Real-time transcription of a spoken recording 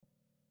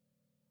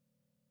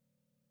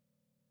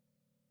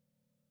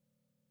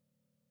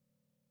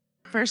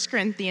1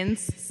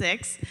 Corinthians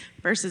 6,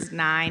 verses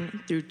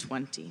 9 through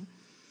 20.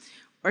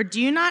 Or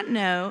do you not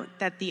know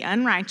that the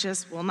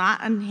unrighteous will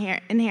not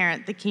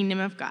inherit the kingdom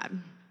of God?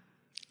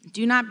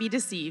 Do not be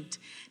deceived.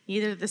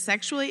 Neither the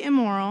sexually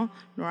immoral,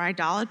 nor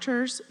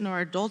idolaters,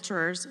 nor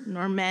adulterers,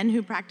 nor men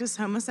who practice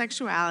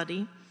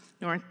homosexuality,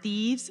 nor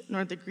thieves,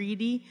 nor the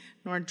greedy,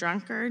 nor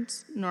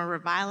drunkards, nor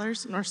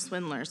revilers, nor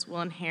swindlers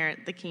will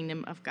inherit the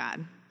kingdom of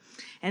God.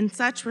 And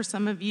such were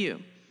some of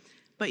you.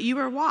 But you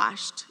were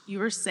washed, you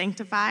were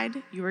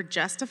sanctified, you were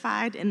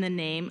justified in the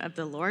name of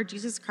the Lord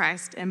Jesus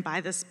Christ and by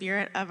the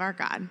Spirit of our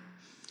God.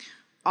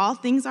 All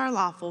things are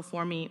lawful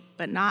for me,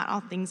 but not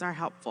all things are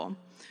helpful.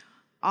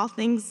 All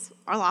things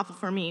are lawful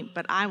for me,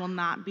 but I will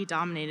not be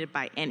dominated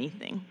by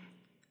anything.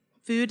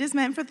 Food is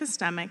meant for the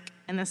stomach,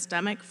 and the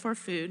stomach for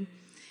food,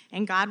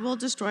 and God will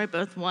destroy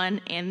both one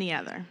and the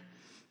other.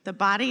 The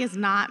body is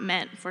not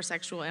meant for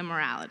sexual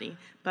immorality,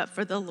 but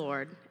for the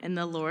Lord, and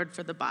the Lord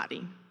for the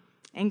body.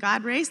 And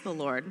God raised the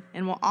Lord,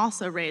 and will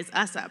also raise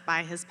us up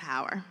by his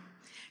power.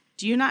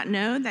 Do you not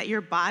know that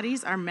your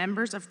bodies are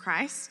members of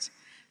Christ?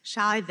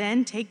 Shall I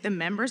then take the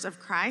members of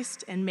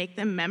Christ and make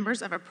them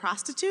members of a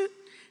prostitute?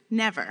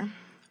 Never.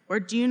 Or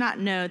do you not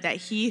know that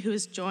he who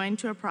is joined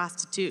to a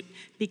prostitute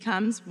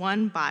becomes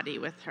one body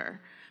with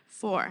her?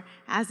 For,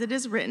 as it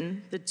is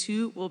written, the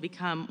two will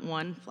become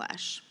one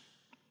flesh.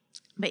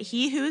 But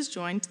he who is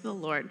joined to the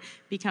Lord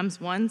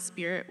becomes one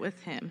spirit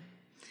with him.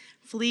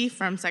 Flee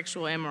from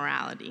sexual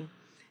immorality.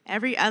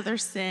 Every other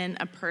sin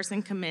a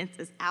person commits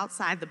is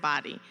outside the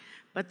body,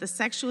 but the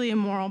sexually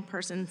immoral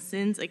person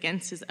sins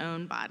against his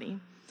own body.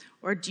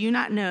 Or do you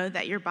not know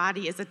that your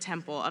body is a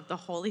temple of the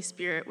Holy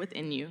Spirit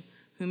within you,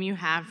 whom you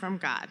have from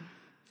God?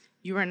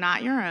 You are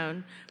not your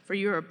own, for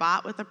you were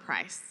bought with a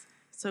price.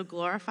 So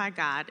glorify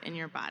God in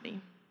your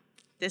body.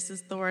 This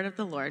is the word of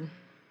the Lord.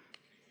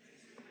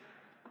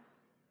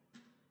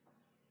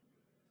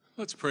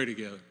 Let's pray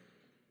together.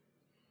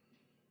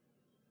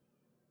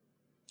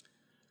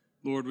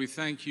 Lord, we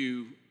thank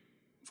you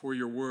for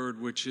your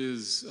word, which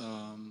is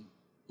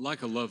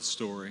like a love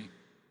story.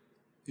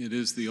 It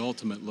is the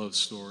ultimate love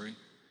story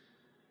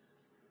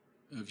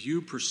of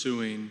you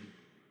pursuing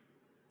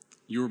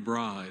your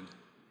bride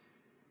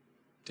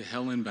to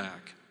hell and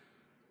back,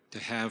 to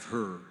have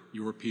her,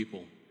 your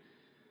people.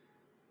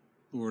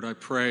 Lord, I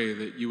pray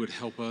that you would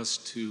help us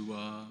to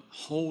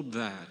hold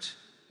that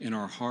in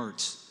our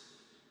hearts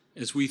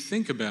as we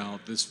think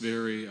about this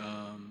very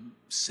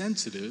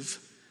sensitive,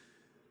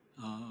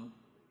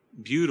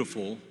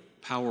 beautiful,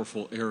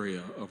 powerful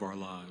area of our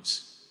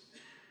lives.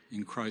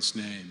 In Christ's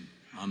name,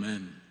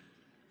 amen.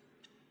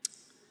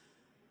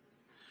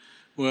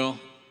 Well,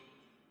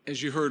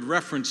 as you heard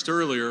referenced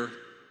earlier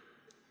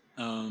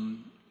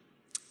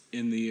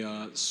in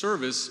the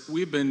service,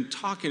 we've been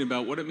talking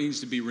about what it means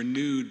to be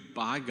renewed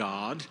by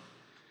God.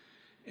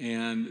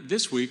 And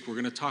this week, we're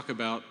going to talk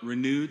about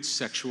renewed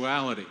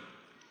sexuality.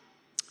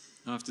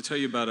 I have to tell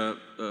you about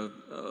a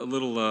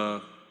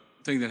little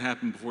thing that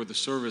happened before the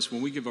service.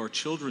 When we give our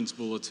children's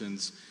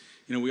bulletins,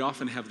 we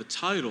often have the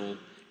title,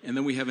 and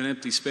then we have an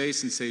empty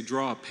space and say,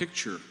 draw a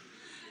picture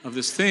of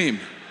this theme.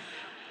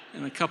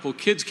 And a couple of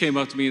kids came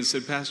up to me and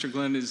said, Pastor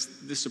Glenn, is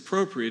this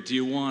appropriate? Do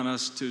you want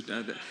us to...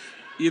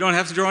 You don't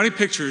have to draw any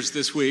pictures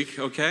this week,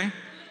 okay?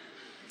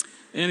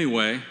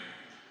 Anyway,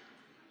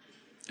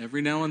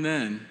 every now and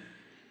then,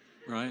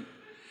 right?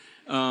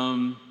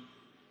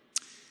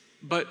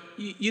 But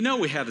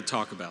we had to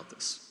talk about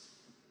this.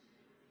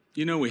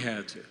 We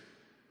had to,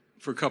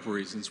 for a couple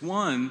reasons.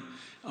 One,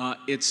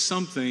 it's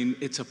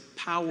a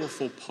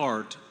powerful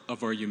part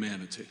of our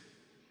humanity.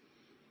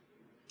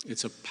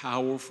 It's a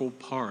powerful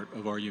part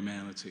of our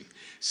humanity.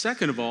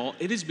 Second of all,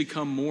 it has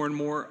become more and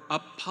more a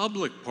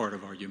public part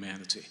of our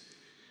humanity.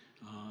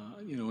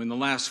 In the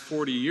last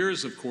 40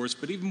 years, of course,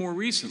 but even more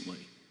recently,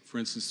 for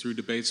instance, through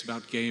debates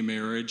about gay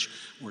marriage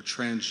or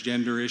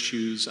transgender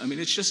issues. I mean,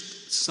 it's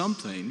just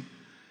something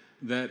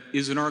that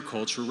is in our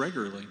culture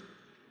regularly.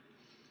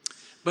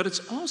 But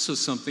it's also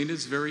something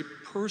that's very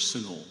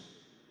personal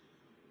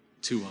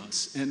to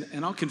us.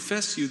 And I'll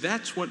confess to you,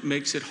 that's what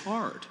makes it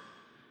hard.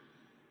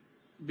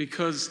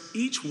 Because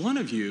each one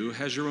of you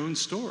has your own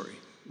story.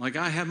 Like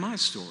I have my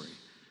story.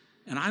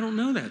 And I don't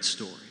know that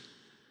story.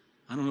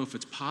 I don't know if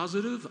it's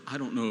positive. I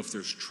don't know if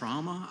there's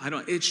trauma.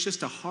 It's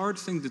just a hard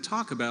thing to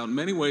talk about. In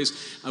many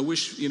ways, I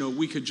wish,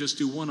 we could just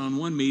do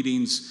one-on-one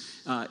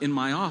meetings in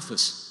my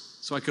office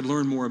so I could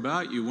learn more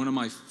about you. One of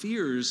my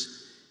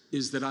fears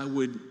is that I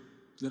would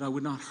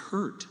not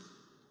hurt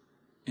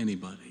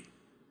anybody.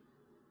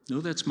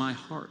 No, that's my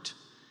heart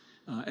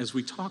as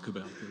we talk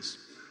about this.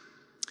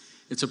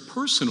 It's a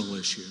personal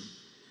issue,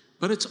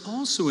 but it's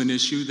also an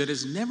issue that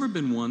has never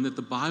been one that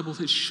the Bible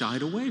has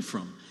shied away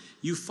from.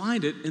 You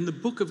find it in the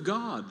book of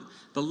God.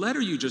 The letter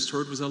you just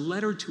heard was a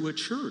letter to a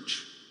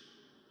church.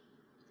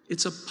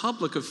 It's a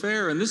public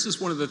affair, and this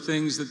is one of the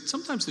things that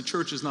sometimes the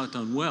church has not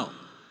done well.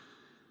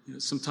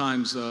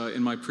 Sometimes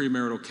in my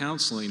premarital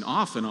counseling,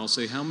 often I'll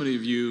say, how many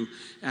of you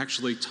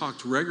actually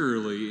talked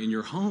regularly in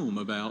your home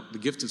about the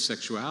gift of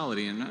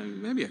sexuality?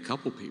 And maybe a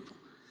couple people.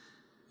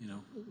 You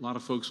know, a lot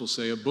of folks will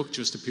say a book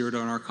just appeared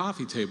on our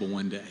coffee table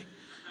one day.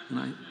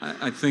 And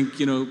I think,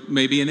 you know,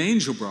 maybe an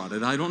angel brought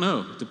it. I don't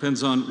know. It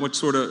depends on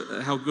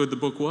how good the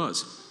book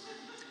was.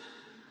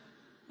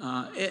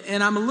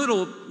 And I'm a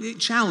little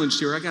challenged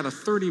here. I got a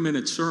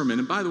 30-minute sermon.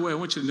 And by the way, I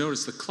want you to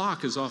notice the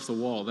clock is off the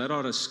wall. That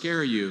ought to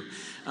scare you.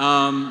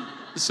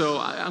 So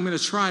I'm going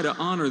to try to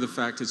honor the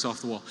fact it's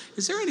off the wall.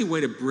 Is there any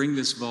way to bring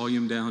this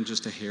volume down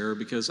just a hair?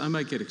 Because I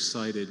might get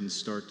excited and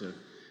start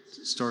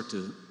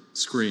to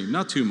scream.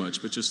 Not too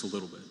much, but just a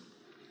little bit.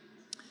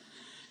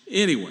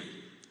 Anyway,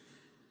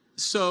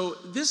 so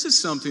this is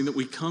something that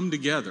we come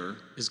together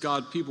as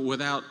God people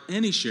without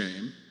any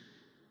shame,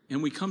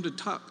 and we come to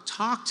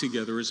talk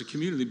together as a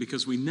community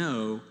because we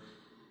know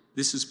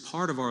this is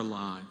part of our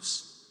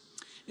lives.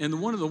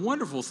 And one of the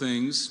wonderful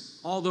things,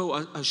 although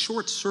a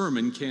short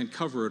sermon can't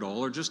cover it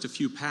all, or just a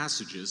few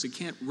passages, it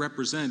can't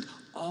represent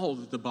all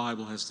that the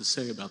Bible has to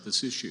say about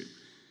this issue.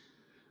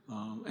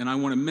 And I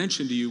want to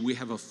mention to you, we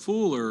have a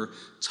fuller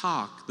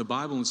talk, The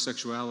Bible and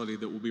Sexuality,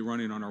 that will be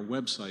running on our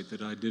website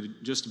that I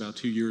did just about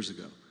 2 years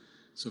ago.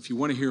 So if you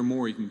want to hear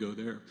more, you can go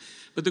there.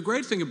 But the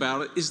great thing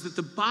about it is that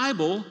the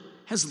Bible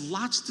has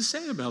lots to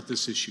say about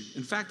this issue.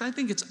 In fact, I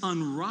think it's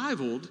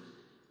unrivaled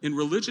in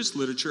religious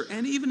literature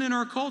and even in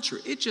our culture.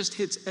 It just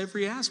hits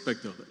every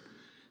aspect of it.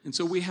 And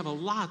so we have a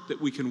lot that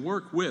we can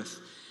work with.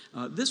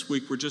 This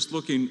week, we're just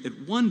looking at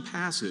one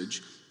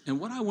passage. And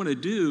what I want to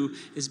do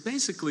is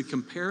basically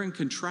compare and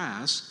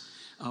contrast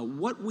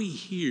what we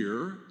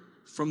hear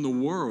from the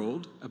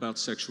world about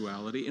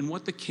sexuality and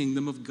what the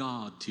kingdom of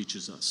God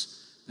teaches us.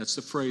 That's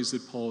the phrase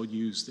that Paul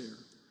used there.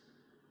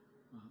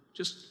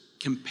 Just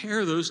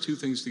compare those two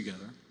things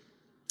together.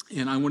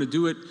 And I want to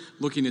do it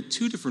looking at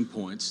two different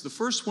points. The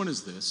first one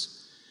is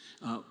this.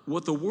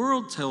 What the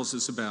world tells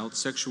us about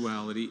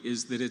sexuality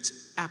is that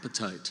it's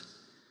appetite.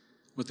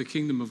 What the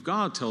kingdom of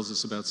God tells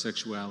us about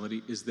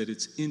sexuality is that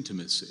it's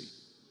intimacy.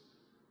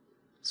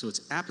 So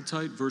it's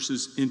appetite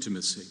versus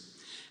intimacy.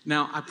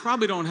 Now, I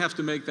probably don't have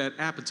to make that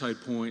appetite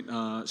point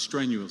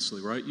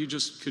strenuously, right? You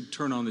just could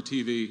turn on the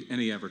TV,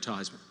 any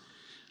advertisement.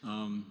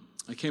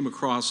 I came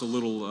across a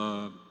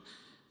little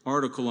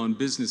article on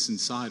Business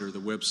Insider, the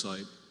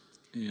website,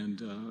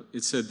 and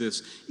it said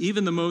this: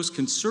 even the most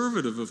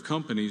conservative of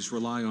companies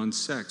rely on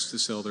sex to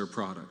sell their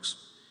products.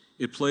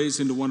 It plays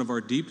into one of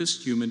our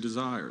deepest human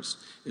desires.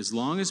 As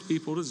long as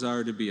people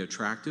desire to be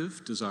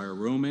attractive, desire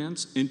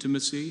romance,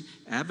 intimacy,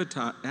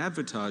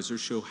 advertisers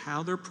show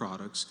how their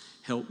products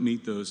help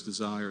meet those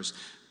desires.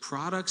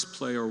 Products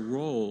play a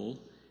role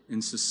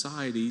in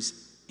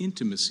society's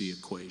intimacy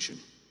equation.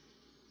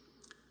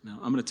 Now,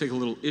 I'm going to take a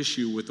little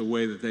issue with the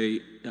way that they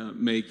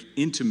make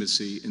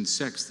intimacy and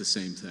sex the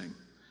same thing.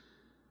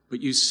 But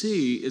you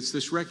see, it's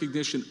this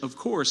recognition, of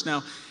course.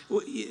 Now,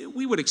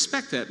 we would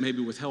expect that maybe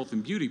with health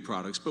and beauty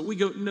products, but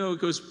it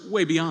goes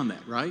way beyond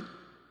that, right?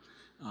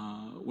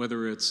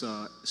 Whether it's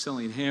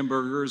selling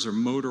hamburgers or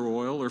motor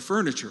oil or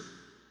furniture.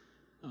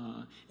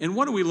 And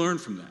what do we learn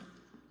from that?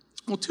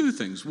 Well, two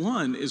things.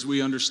 One is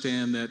we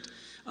understand that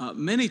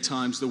many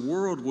times the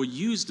world will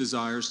use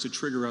desires to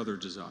trigger other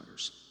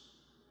desires.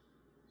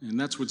 And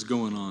that's what's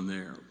going on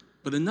there.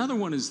 But another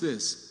one is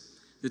this: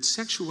 that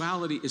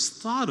sexuality is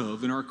thought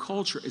of in our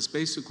culture as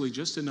basically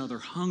just another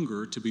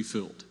hunger to be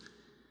filled,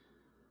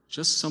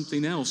 just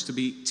something else to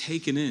be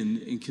taken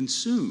in and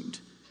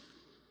consumed.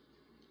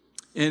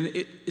 And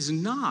it is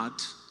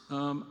not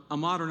a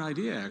modern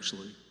idea,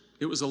 actually.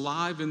 It was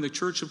alive in the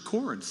church of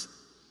Corinth.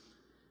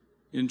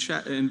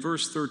 In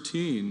verse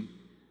 13,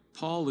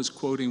 Paul is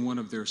quoting one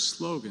of their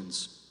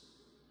slogans.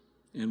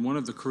 And one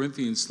of the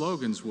Corinthian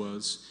slogans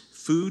was,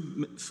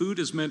 food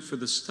is meant for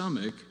the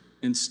stomach,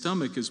 and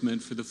stomach is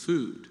meant for the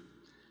food.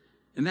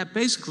 And that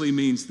basically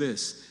means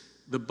this: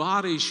 the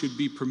body should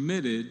be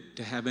permitted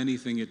to have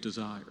anything it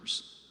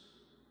desires.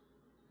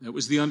 That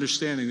was the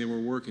understanding they were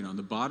working on.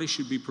 The body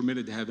should be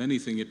permitted to have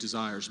anything it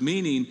desires,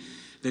 meaning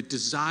that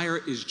desire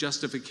is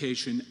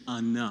justification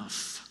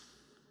enough.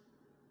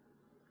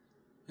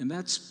 And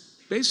that's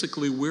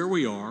basically where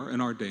we are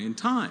in our day and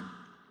time.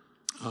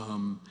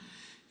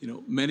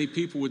 Many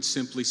people would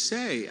simply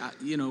say,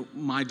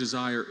 my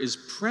desire is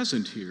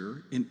present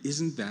here, and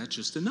isn't that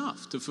just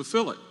enough to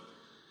fulfill it?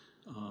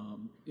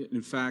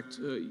 In fact,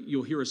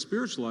 you'll hear a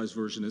spiritualized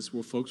version of this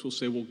where folks will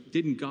say, well,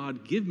 didn't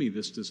God give me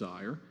this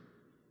desire?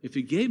 If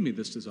he gave me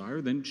this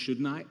desire, then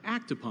shouldn't I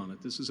act upon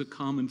it? This is a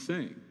common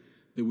thing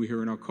that we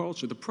hear in our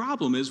culture. The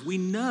problem is we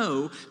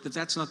know that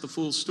that's not the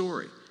full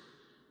story.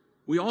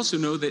 We also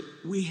know that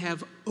we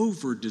have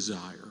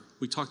over-desire.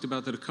 We talked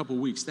about that a couple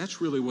weeks.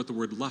 That's really what the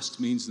word lust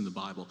means in the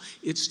Bible.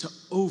 It's to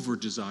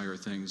over-desire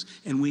things.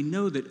 And we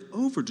know that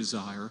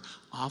over-desire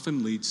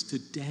often leads to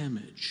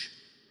damage.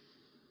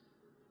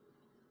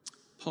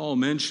 Paul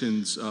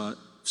mentions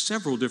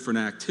several different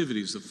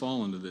activities that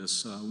fall into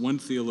this. One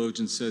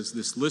theologian says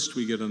this list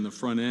we get on the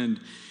front end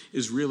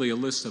is really a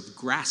list of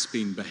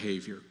grasping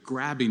behavior,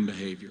 grabbing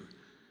behavior.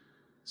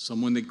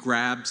 Someone that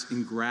grabs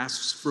and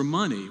grasps for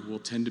money will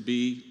tend to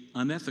be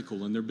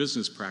unethical in their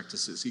business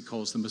practices. He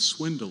calls them a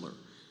swindler.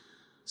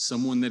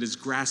 Someone that is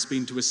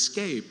grasping to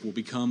escape will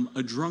become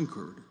a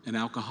drunkard, an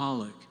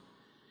alcoholic.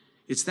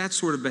 It's that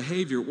sort of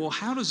behavior. Well,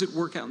 how does it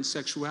work out in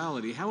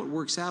sexuality? How it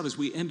works out is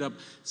we end up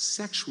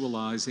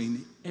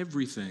sexualizing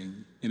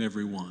everything and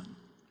everyone.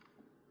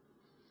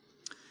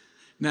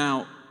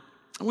 Now,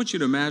 I want you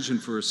to imagine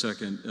for a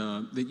second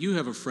that you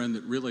have a friend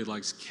that really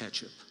likes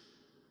ketchup.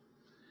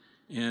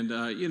 And,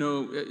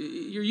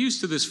 you're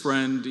used to this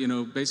friend,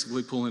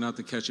 basically pulling out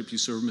the ketchup. You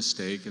serve them a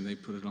steak, and they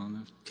put it on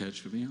the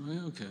ketchup.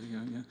 Okay,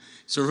 yeah.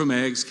 Serve them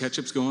eggs.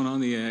 Ketchup's going on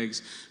the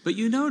eggs. But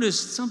you notice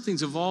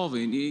something's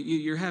evolving.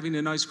 You're having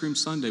an ice cream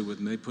sundae with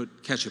them. They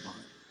put ketchup on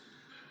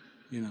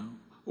it,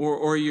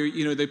 Or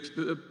they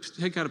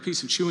take out a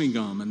piece of chewing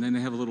gum, and then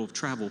they have a little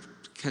travel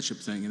ketchup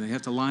thing, and they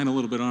have to line a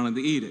little bit on it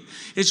to eat it.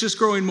 It's just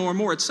growing more and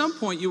more. At some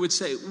point, you would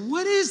say,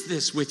 what is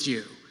this with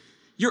you?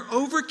 You're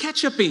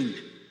over-ketchuping.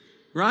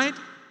 Right?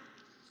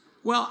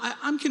 Well,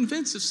 I'm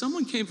convinced if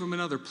someone came from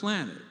another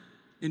planet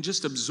and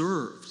just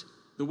observed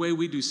the way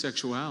we do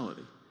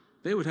sexuality,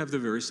 they would have the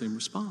very same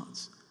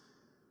response.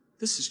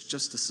 This is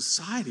just a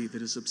society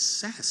that is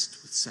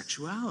obsessed with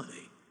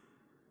sexuality.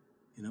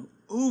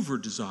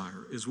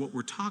 Over-desire is what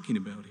we're talking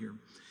about here.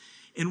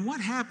 And what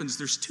happens,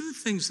 there's two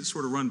things that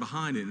sort of run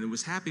behind it, and it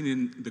was happening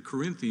in the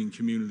Corinthian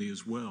community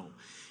as well.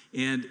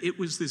 And it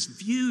was this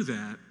view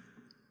that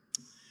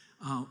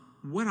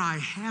what I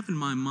have in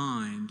my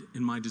mind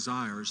and my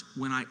desires,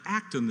 when I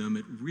act on them,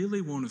 it really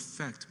won't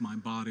affect my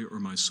body or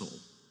my soul.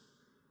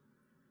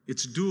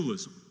 It's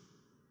dualism.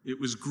 It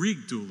was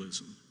Greek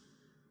dualism.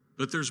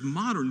 But there's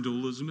modern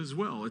dualism as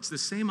well. It's the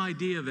same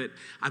idea that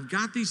I've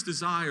got these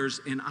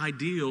desires and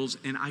ideals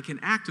and I can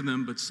act on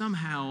them, but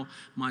somehow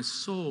my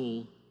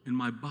soul and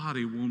my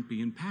body won't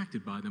be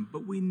impacted by them.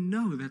 But we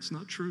know that's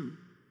not true.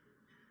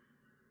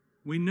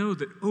 We know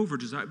that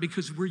over-desire,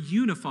 because we're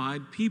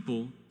unified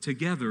people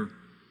together,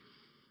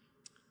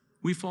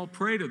 we fall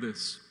prey to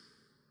this.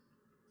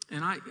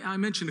 And I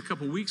mentioned a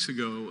couple weeks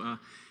ago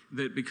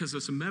that because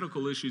of some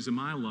medical issues in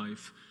my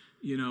life,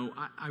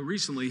 I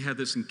recently had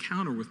this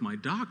encounter with my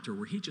doctor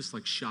where he just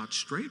shot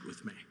straight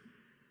with me.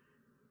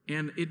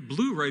 And it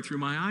blew right through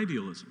my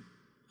idealism.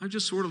 I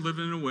just sort of lived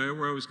in a way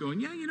where I was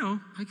going,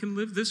 I can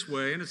live this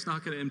way and it's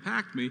not going to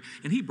impact me.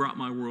 And he brought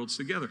my worlds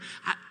together.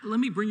 Let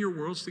me bring your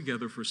worlds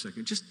together for a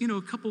second. Just,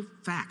 a couple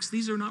facts.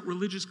 These are not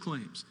religious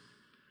claims,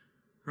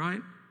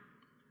 right?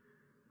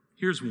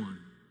 Here's one.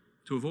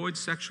 To avoid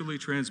sexually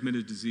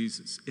transmitted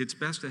diseases, it's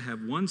best to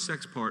have one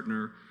sex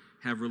partner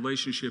have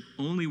relationship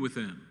only with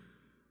them.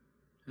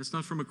 That's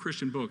not from a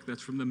Christian book.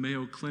 That's from the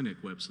Mayo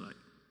Clinic website.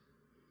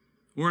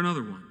 Or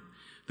another one.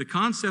 The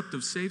concept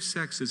of safe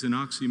sex is an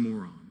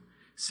oxymoron.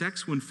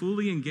 Sex, when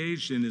fully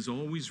engaged in, is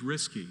always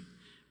risky.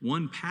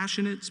 One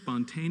passionate,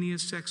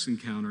 spontaneous sex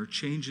encounter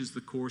changes the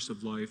course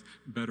of life,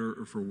 better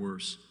or for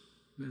worse.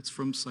 That's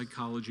from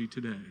Psychology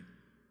Today,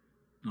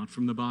 not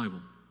from the Bible.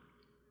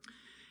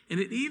 And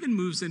it even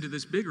moves into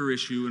this bigger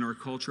issue in our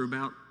culture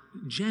about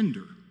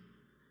gender.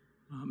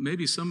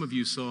 Maybe some of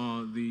you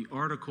saw the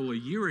article a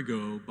year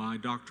ago by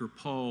Dr.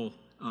 Paul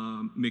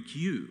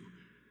McHugh,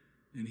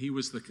 and he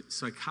was the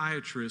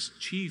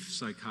chief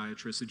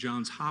psychiatrist at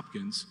Johns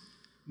Hopkins.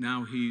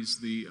 Now he's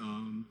the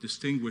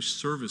distinguished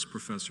service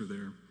professor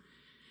there.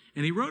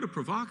 And he wrote a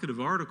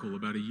provocative article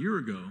about a year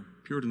ago,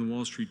 appeared in the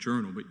Wall Street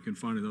Journal, but you can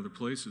find it in other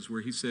places,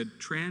 where he said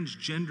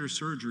transgender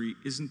surgery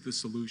isn't the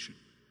solution.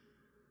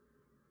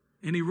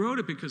 And he wrote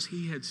it because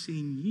he had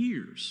seen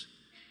years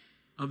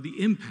of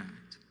the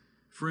impact.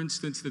 For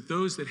instance, that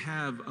those that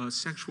have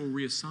sexual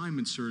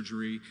reassignment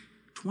surgery,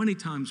 20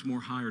 times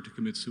more higher to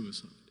commit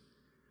suicide.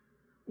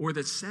 Or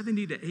that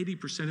 70 to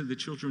 80% of the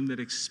children that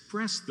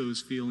expressed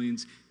those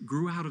feelings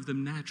grew out of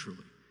them naturally.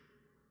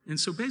 And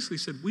so basically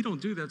said, we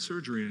don't do that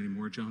surgery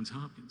anymore at Johns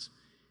Hopkins.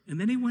 And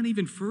then he went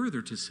even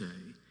further to say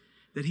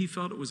that he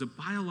felt it was a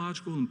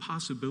biological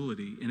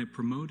impossibility and it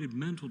promoted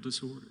mental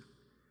disorder.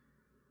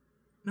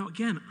 Now,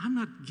 again, I'm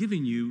not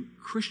giving you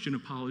Christian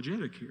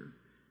apologetic here.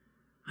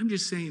 I'm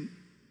just saying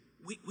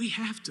we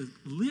have to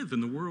live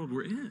in the world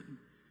we're in.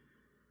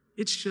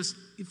 It's just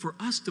for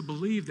us to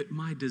believe that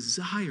my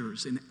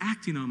desires and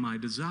acting on my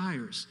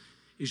desires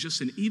is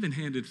just an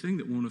even-handed thing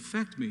that won't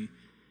affect me.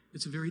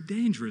 It's a very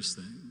dangerous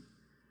thing.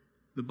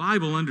 The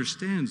Bible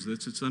understands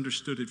this. It's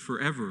understood it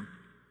forever.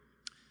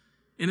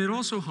 And it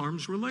also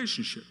harms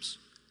relationships.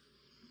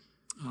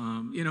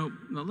 Now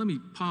let me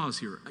pause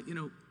here.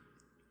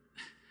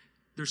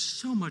 There's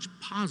so much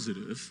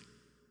positive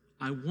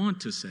I want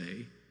to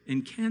say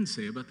and can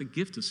say about the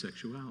gift of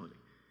sexuality.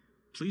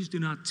 Please do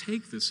not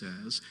take this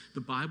as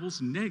the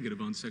Bible's negative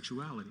on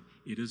sexuality.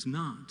 It is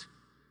not.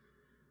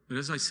 But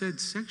as I said,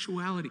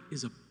 sexuality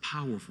is a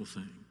powerful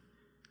thing.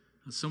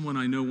 Someone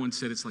I know once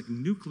said it's like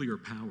nuclear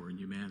power in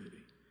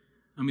humanity.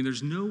 I mean,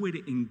 there's no way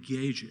to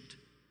engage it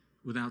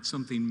without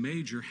something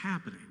major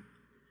happening.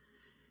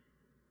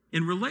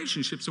 And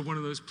relationships are one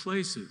of those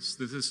places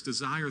that this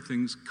desire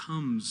things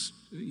comes,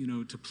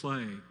 to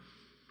play.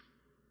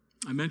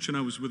 I mentioned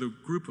I was with a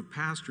group of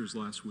pastors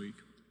last week,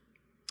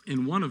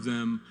 and one of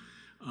them,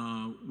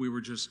 we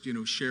were just,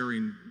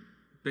 sharing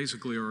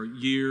basically our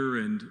year,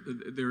 and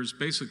there's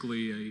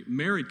basically a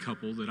married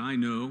couple that I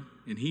know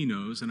and he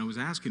knows, and I was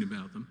asking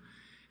about them.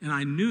 And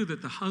I knew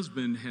that the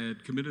husband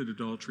had committed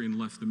adultery and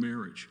left the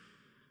marriage.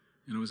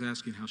 And I was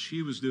asking how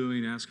she was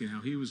doing, asking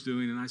how he was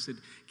doing, and I said,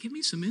 give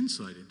me some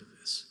insight into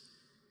this.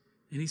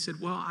 And he said,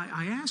 well,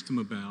 I asked him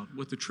about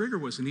what the trigger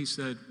was, and he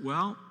said,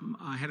 well,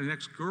 I had an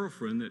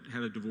ex-girlfriend that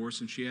had a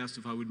divorce, and she asked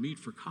if I would meet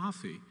for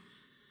coffee.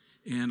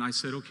 And I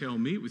said, okay, I'll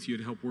meet with you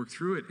to help work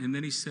through it. And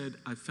then he said,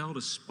 I felt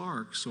a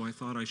spark, so I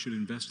thought I should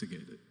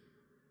investigate it.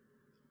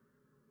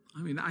 I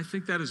mean, I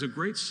think that is a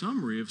great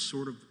summary of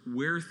sort of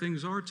where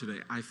things are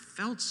today. I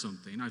felt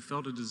something. I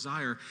felt a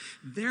desire.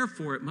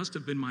 Therefore, it must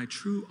have been my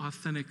true,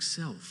 authentic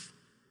self.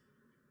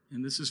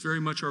 And this is very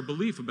much our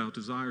belief about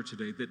desire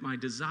today, that my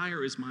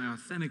desire is my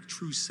authentic,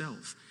 true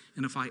self.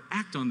 And if I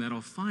act on that, I'll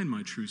find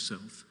my true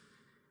self.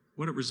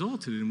 What it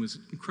resulted in was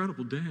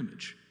incredible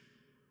damage,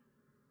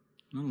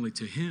 not only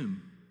to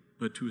him,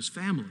 but to his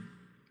family.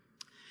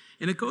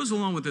 And it goes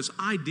along with this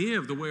idea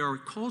of the way our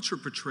culture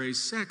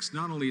portrays sex.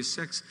 Not only is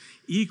sex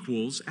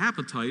equals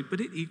appetite,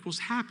 but it equals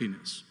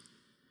happiness.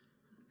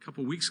 A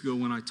couple weeks ago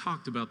when I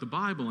talked about the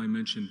Bible, I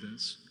mentioned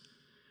this.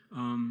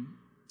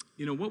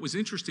 What was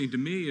interesting to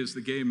me as the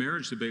gay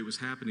marriage debate was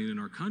happening in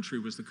our country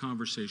was the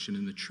conversation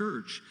in the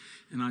church.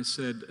 And I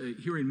said,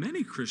 hearing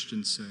many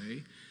Christians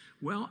say,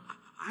 well,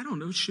 I don't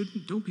know,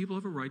 don't people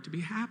have a right to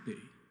be happy?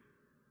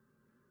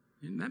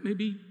 And that may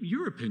be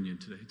your opinion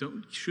today.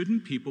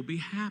 Shouldn't people be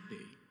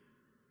happy?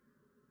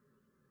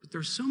 But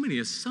there's so many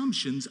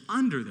assumptions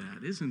under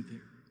that, isn't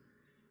there?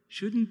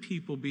 Shouldn't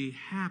people be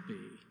happy?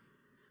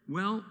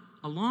 Well,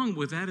 along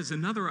with that is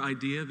another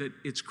idea that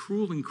it's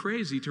cruel and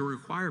crazy to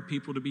require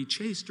people to be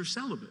chaste or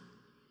celibate.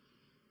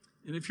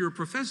 And if you're a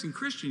professing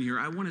Christian here,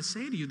 I want to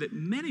say to you that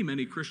many,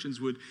 many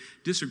Christians would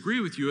disagree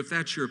with you if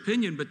that's your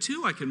opinion. But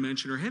two I can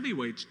mention are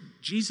heavyweights,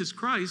 Jesus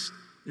Christ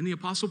and the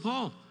Apostle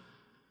Paul.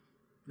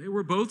 They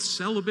were both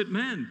celibate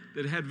men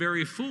that had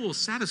very full,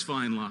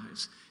 satisfying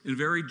lives and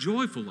very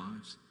joyful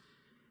lives.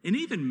 And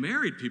even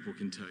married people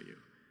can tell you.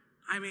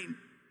 I mean,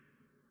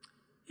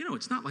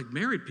 it's not like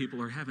married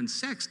people are having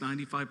sex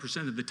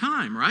 95% of the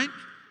time, right?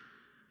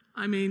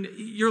 I mean,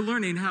 you're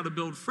learning how to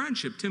build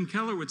friendship. Tim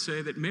Keller would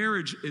say that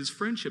marriage is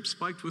friendship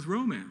spiked with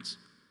romance.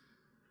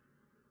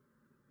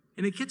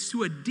 And it gets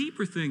to a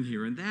deeper thing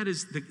here, and that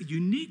is the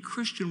unique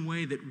Christian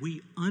way that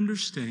we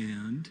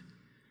understand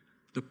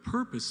the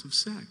purpose of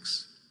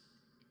sex.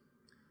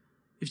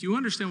 If you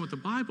understand what the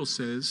Bible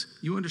says,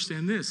 you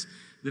understand this,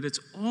 that it's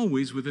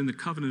always within the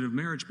covenant of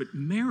marriage, but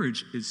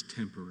marriage is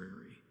temporary.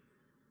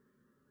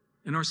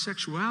 And our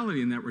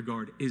sexuality in that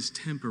regard is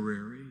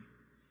temporary.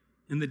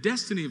 And the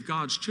destiny of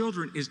God's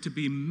children is to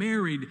be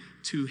married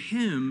to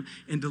Him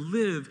and to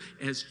live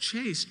as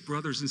chaste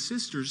brothers and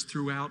sisters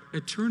throughout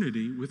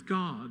eternity with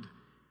God.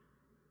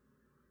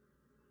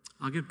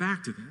 I'll get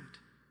back to that.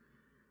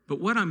 But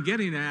what I'm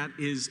getting at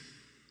is,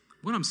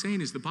 what I'm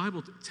saying is the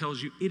Bible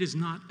tells you it is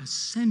not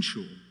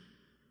essential.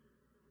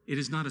 It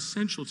is not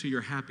essential to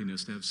your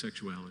happiness to have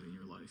sexuality in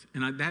your life.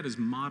 And that is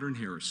modern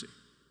heresy,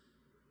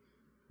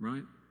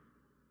 right?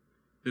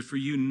 That for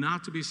you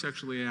not to be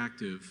sexually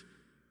active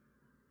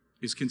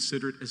is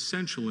considered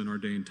essential in our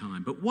day and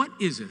time. But what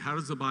is it? How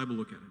does the Bible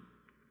look at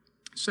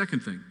it?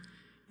 Second thing,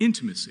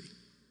 intimacy.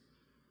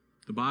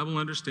 The Bible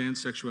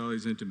understands sexuality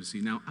as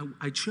intimacy. Now,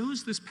 I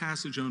chose this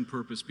passage on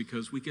purpose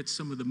because we get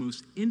some of the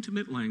most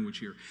intimate language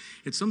here.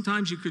 And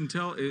sometimes you can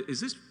tell, is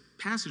this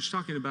passage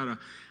talking about a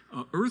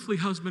earthly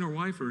husband or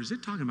wife, or is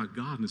it talking about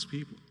God and His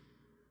people?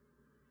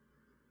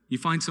 You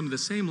find some of the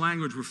same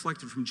language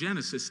reflected from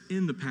Genesis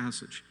in the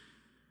passage.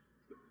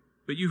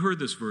 But you heard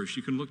this verse.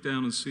 You can look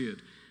down and see it.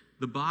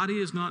 The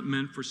body is not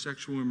meant for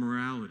sexual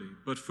immorality,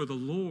 but for the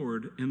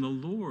Lord, and the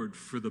Lord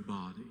for the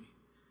body.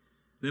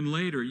 Then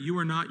later, you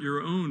are not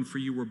your own, for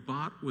you were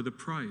bought with a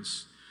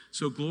price.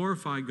 So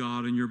glorify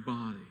God in your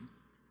body.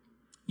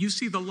 You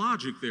see the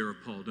logic there of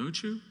Paul,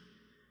 don't you?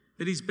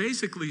 That he's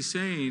basically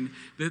saying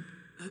that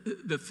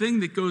the thing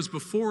that goes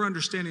before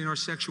understanding our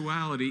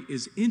sexuality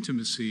is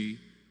intimacy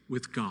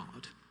with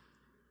God.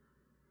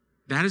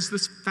 That is the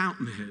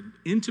fountainhead,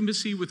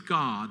 intimacy with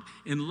God.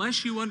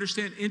 Unless you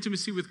understand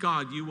intimacy with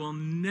God, you will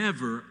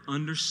never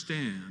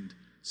understand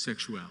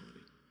sexuality.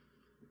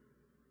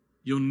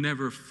 You'll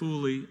never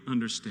fully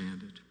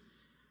understand it.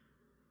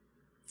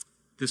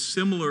 The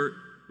similar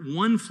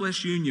one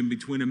flesh union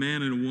between a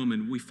man and a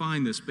woman, we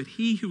find this, but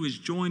he who is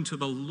joined to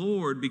the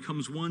Lord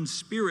becomes one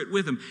spirit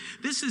with Him.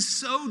 This is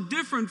so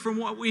different from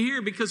what we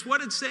hear, because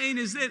what it's saying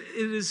is that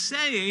it is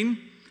saying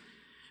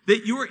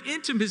that your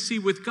intimacy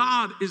with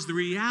God is the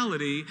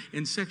reality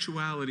and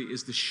sexuality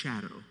is the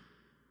shadow.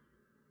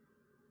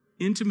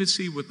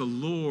 Intimacy with the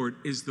Lord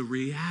is the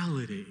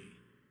reality.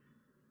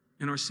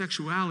 And our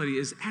sexuality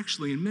is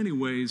actually in many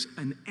ways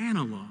an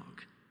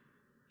analog,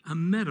 a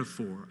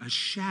metaphor, a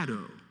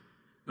shadow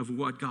of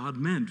what God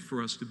meant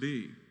for us to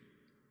be.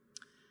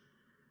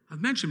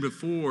 I've mentioned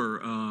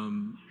before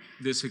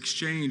this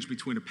exchange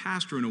between a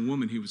pastor and a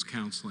woman he was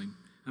counseling.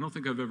 I don't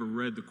think I've ever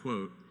read the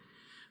quote.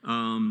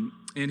 And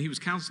he was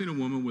counseling a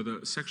woman with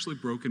a sexually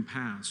broken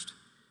past.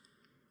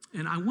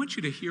 And I want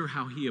you to hear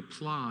how he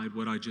applied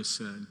what I just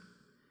said.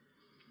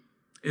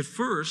 At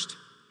first,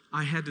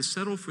 I had to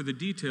settle for the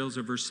details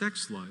of her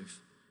sex life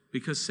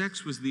because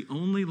sex was the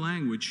only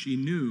language she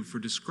knew for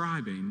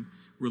describing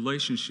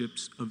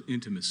relationships of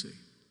intimacy.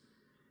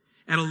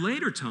 At a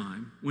later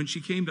time, when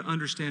she came to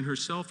understand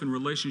herself in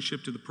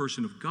relationship to the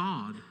person of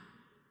God,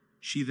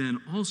 she then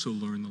also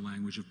learned the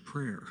language of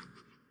prayer.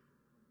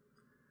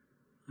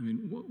 I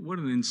mean, what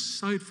an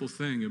insightful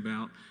thing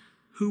about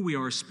who we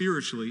are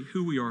spiritually,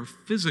 who we are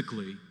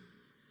physically.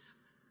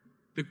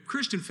 The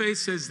Christian faith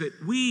says that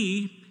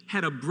we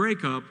had a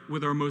breakup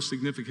with our most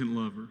significant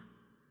lover,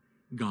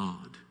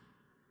 God.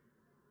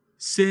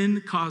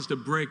 Sin caused a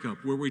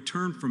breakup where we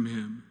turned from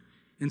him.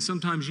 And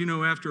sometimes,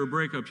 after a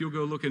breakup, you'll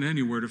go looking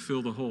anywhere to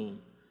fill the hole.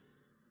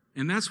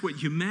 And that's what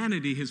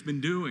humanity has been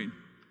doing.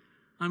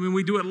 I mean,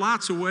 we do it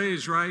lots of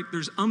ways, right?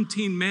 There's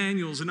umpteen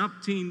manuals and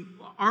umpteen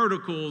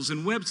articles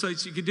and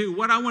websites you could do.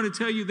 What I want to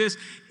tell you this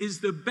is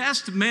the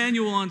best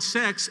manual on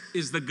sex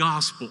is the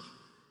gospel.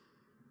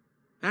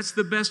 That's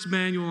the best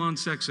manual on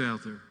sex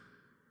out there.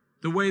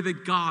 The way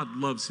that God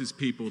loves his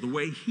people, the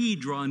way he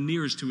draws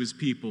near to his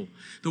people,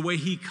 the way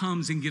he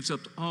comes and gives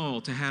up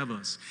all to have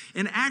us.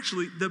 And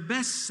actually, the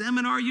best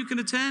seminar you can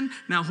attend,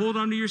 now hold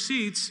on to your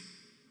seats,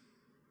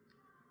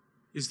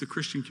 is the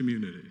Christian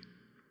community.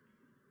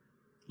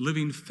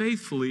 Living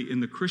faithfully in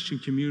the Christian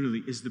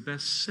community is the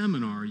best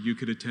seminar you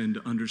could attend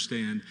to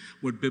understand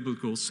what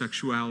biblical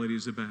sexuality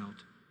is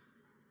about.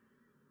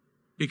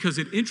 Because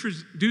it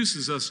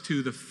introduces us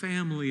to the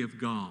family of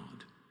God.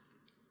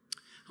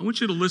 I want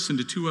you to listen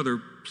to two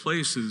other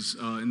places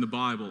in the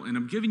Bible, and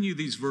I'm giving you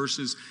these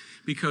verses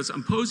because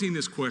I'm posing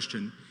this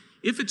question.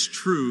 If it's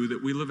true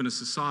that we live in a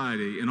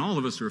society, and all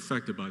of us are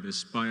affected by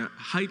this, by a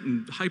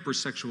heightened,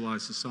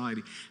 hypersexualized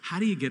society, how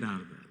do you get out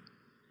of that?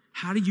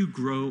 How do you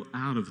grow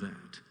out of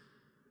that?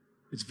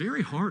 It's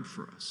very hard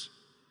for us.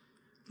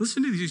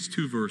 Listen to these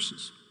two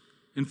verses.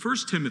 In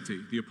 1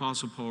 Timothy, the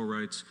Apostle Paul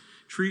writes,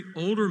 "Treat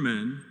older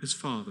men as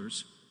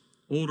fathers,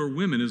 older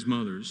women as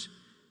mothers,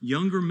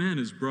 younger men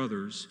as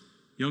brothers,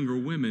 younger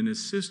women as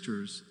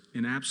sisters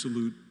in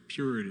absolute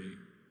purity."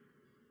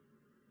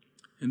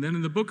 And then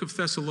in the book of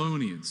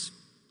Thessalonians,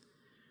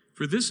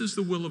 "For this is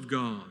the will of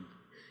God,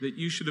 that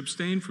you should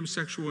abstain from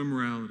sexual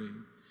immorality,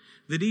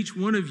 that each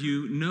one of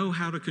you know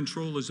how to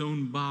control his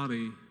own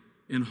body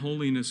in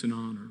holiness and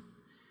honor,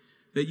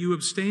 that you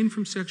abstain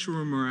from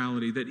sexual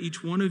immorality, that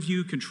each one of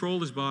you control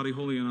his body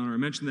holy and honor." I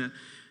mentioned that.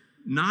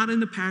 "Not in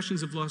the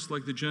passions of lust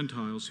like the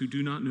Gentiles who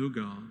do not know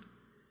God,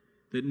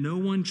 that no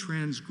one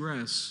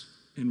transgress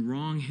and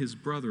wrong his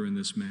brother in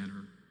this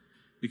manner,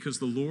 because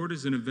the Lord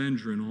is an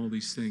avenger in all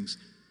these things."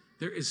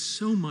 There is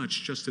so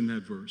much just in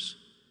that verse.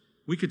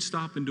 We could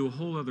stop and do a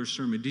whole other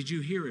sermon. Did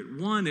you hear it?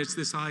 One, it's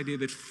this idea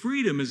that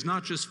freedom is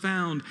not just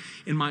found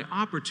in my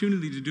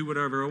opportunity to do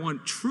whatever I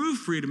want. True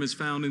freedom is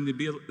found in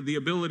the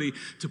ability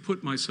to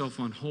put myself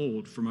on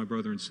hold for my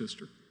brother and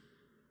sister.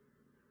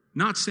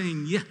 Not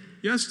saying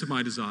yes to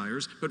my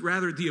desires, but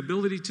rather the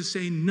ability to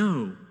say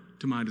no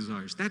to my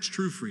desires. That's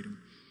true freedom.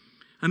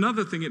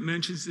 Another thing it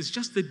mentions is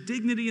just the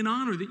dignity and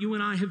honor that you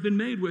and I have been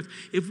made with.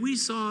 If we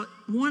saw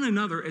one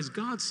another as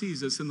God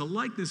sees us in the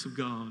likeness of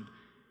God,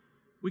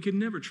 we could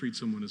never treat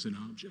someone as an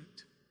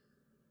object.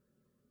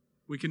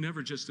 We can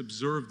never just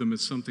observe them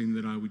as something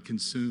that I would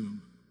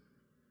consume.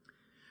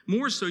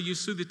 More so, you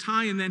see the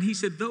tie in that he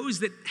said those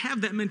that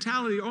have that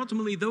mentality are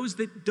ultimately those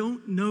that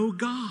don't know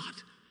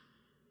God.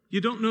 You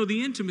don't know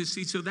the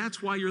intimacy, so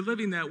that's why you're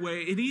living that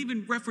way. It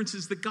even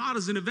references that God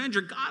is an avenger.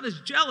 God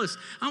is jealous.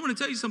 I want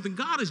to tell you something.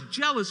 God is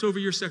jealous over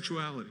your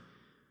sexuality.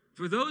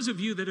 For those of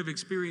you that have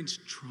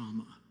experienced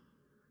trauma,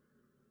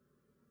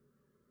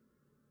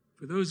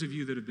 for those of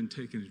you that have been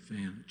taken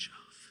advantage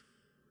of,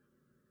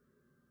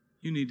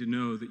 you need to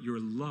know that your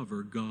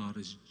lover, God,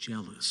 is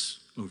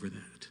jealous over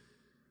that.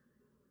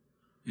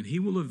 And he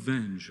will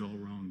avenge all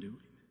wrongdoing.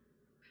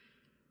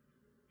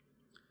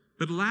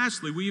 But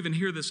lastly, we even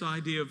hear this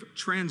idea of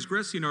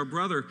transgressing our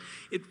brother.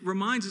 It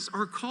reminds us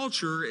our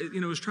culture,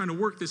 is trying to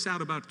work this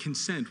out about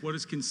consent. What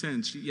is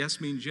consent? Yes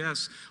means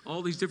yes,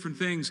 all these different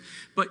things.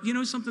 But you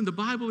know something? The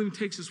Bible even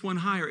takes us one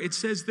higher. It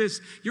says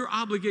this: your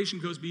obligation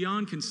goes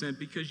beyond consent,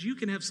 because you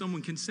can have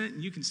someone consent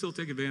and you can still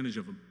take advantage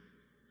of them.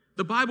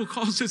 The Bible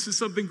calls this as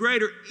something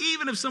greater.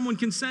 Even if someone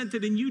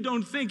consented and you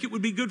don't think it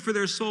would be good for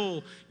their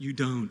soul, you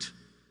don't.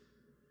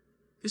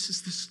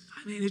 It's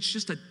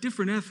just a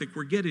different ethic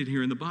we're getting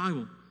here in the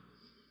Bible.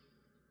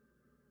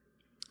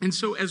 And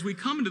so as we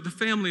come into the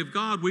family of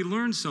God, we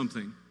learn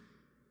something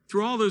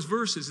through all those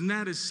verses, and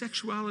that is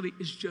sexuality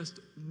is just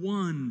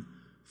one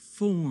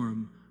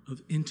form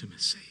of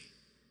intimacy.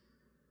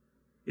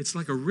 It's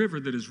like a river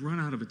that has run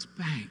out of its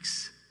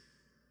banks,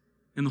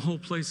 and the whole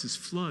place is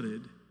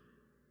flooded.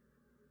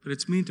 But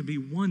it's meant to be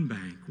one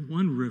bank,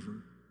 one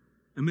river,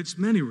 amidst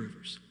many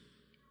rivers.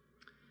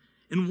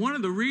 And one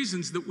of the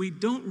reasons that we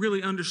don't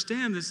really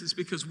understand this is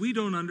because we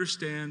don't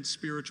understand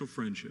spiritual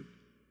friendship.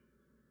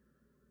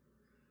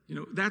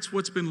 That's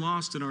what's been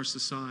lost in our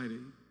society.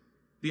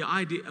 The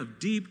idea of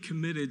deep,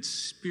 committed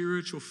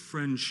spiritual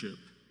friendship.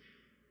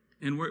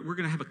 And we're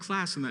going to have a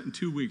class on that in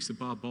 2 weeks that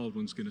Bob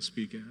Baldwin's going to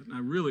speak at. And I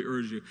really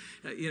urge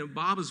you.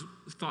 Bob has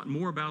thought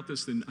more about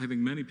this than I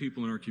think many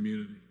people in our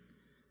community.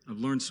 I've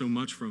learned so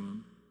much from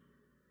him.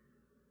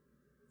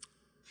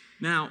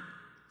 Now,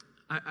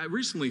 I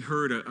recently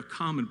heard a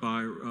comment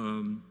by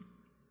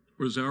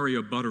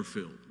Rosaria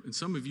Butterfield. And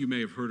some of you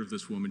may have heard of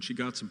this woman. She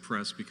got some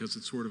press because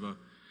it's sort of a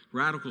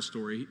radical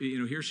story.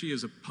 Here she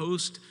is, a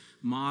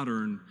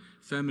postmodern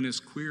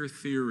feminist queer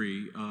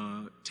theory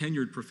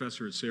tenured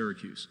professor at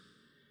Syracuse.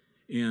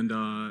 And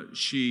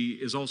she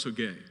is also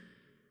gay.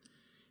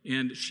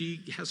 And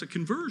she has a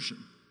conversion.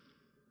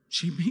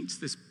 She meets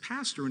this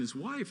pastor and his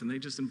wife, and they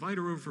just invite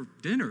her over for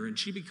dinner, and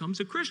she becomes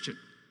a Christian.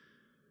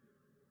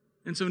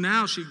 And so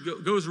now she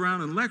goes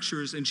around and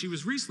lectures, and she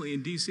was recently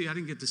in D.C. I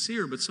didn't get to see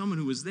her, but someone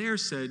who was there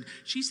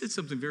she said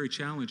something very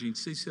challenging.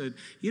 She said,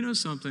 you know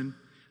something,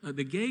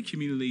 the gay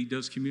community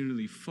does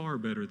community far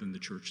better than the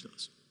church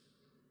does.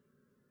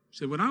 She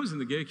said, when I was in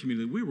the gay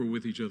community, we were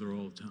with each other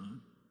all the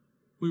time.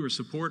 We were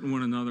supporting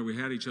one another. We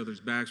had each other's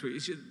backs.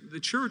 The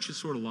church has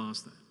sort of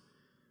lost that.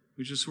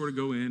 We just sort of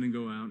go in and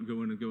go out and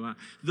go in and go out.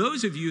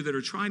 Those of you that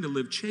are trying to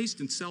live chaste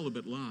and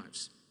celibate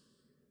lives,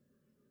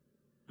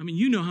 I mean,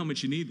 you know how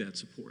much you need that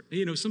support.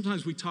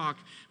 Sometimes we talk,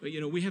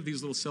 we have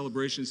these little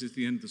celebrations at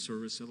the end of the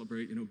service,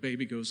 celebrate,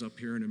 baby goes up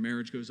here and a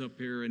marriage goes up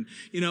here. And,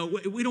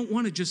 we don't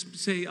want to just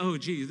say, oh,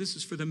 gee, this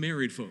is for the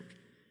married folk.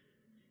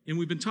 And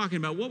we've been talking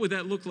about what would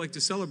that look like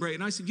to celebrate.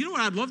 And I said, you know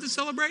what I'd love to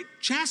celebrate?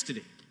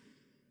 Chastity.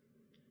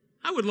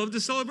 I would love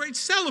to celebrate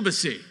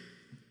celibacy.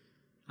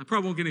 I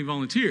probably won't get any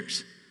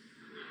volunteers.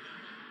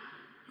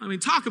 I mean,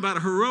 talk about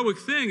a heroic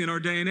thing in our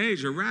day and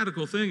age, a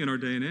radical thing in our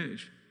day and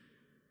age.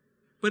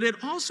 But it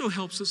also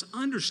helps us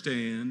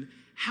understand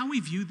how we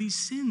view these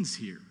sins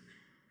here.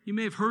 You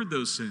may have heard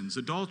those sins,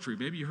 adultery.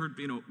 Maybe you heard,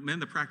 men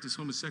that practice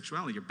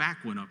homosexuality. Your back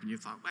went up and you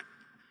thought, what?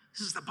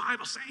 This is the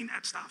Bible saying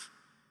that stuff.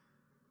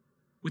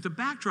 With the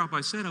backdrop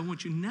I said, I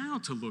want you now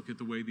to look at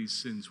the way these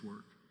sins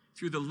work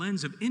through the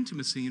lens of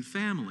intimacy and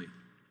family.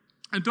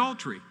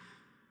 Adultery.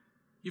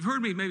 You've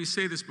heard me maybe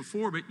say this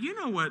before, but you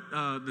know what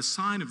the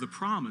sign of the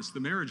promise, the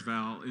marriage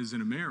vow, is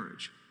in a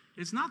marriage.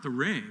 It's not the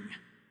ring.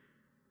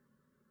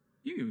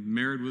 You can be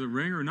married with a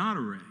ring or not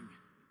a ring.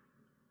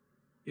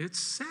 It's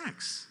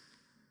sex.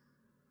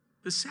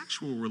 The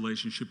sexual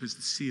relationship is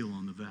the seal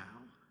on the vow.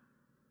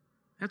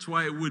 That's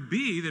why it would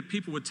be that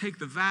people would take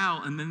the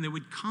vow and then they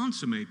would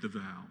consummate the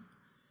vow.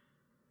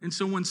 And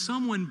so when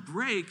someone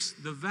breaks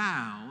the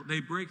vow, they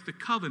break the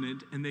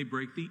covenant and they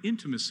break the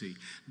intimacy.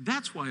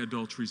 That's why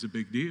adultery is a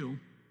big deal.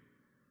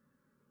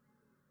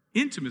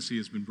 Intimacy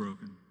has been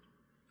broken.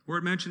 Where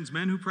it mentions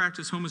men who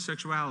practice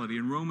homosexuality.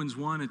 In Romans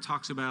 1, it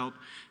talks about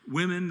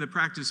women that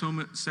practice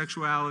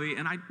homosexuality.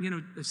 And I've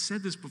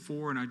said this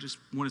before, and I just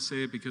want to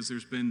say it because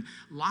there's been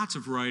lots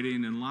of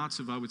writing and lots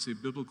of, I would say,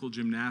 biblical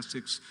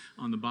gymnastics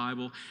on the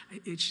Bible.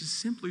 It's just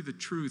simply the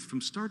truth.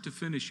 From start to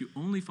finish, you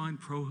only find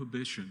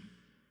prohibition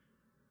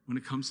when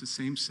it comes to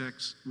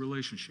same-sex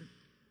relationship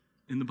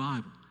in the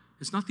Bible.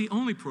 It's not the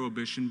only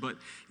prohibition, but,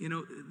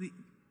 you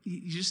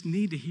just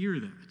need to hear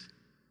that.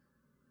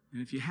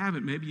 And if you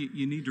haven't, maybe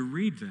you need to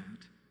read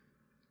that.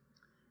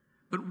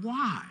 But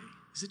why?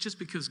 Is it just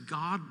because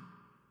God,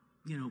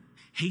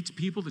 hates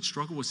people that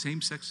struggle with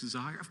same-sex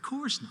desire? Of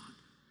course not.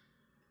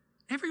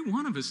 Every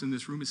one of us in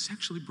this room is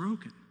sexually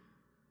broken,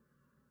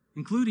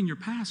 including your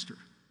pastor.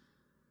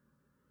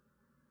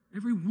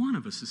 Every one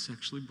of us is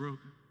sexually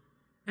broken.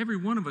 Every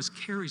one of us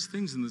carries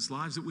things in this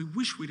lives that we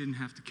wish we didn't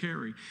have to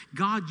carry.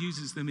 God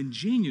uses them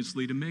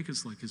ingeniously to make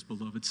us like his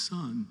beloved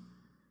Son.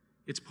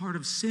 It's part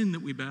of sin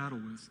that we battle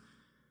with.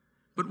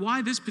 But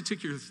why this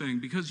particular thing?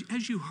 Because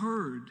as you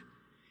heard,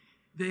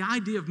 the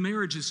idea of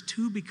marriage is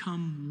to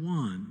become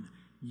one.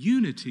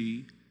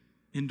 Unity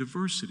and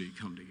diversity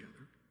come together.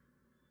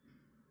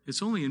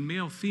 It's only in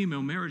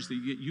male-female marriage that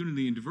you get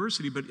unity and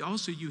diversity, but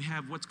also you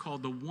have what's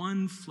called the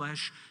one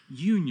flesh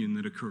union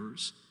that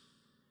occurs.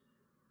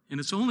 And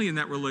it's only in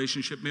that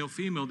relationship,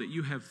 male-female, that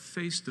you have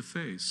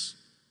face-to-face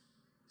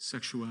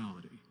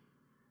sexuality.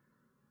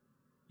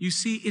 You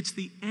see, it's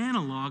the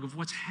analog of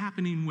what's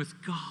happening with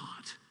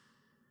God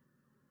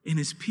in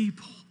his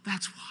people.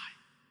 That's why.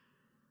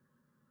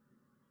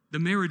 The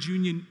marriage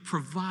union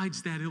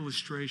provides that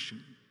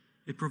illustration.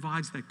 It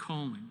provides that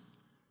calling.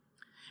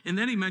 And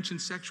then he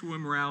mentions sexual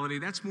immorality.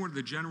 That's more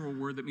the general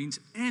word that means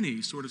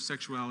any sort of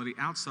sexuality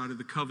outside of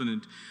the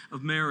covenant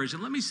of marriage.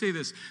 And let me say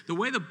this, the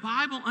way the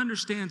Bible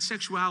understands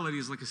sexuality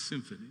is like a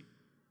symphony.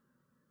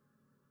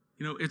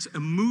 It's a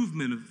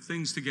movement of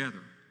things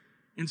together.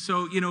 And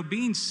so,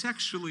 being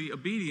sexually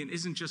obedient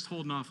isn't just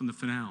holding off on the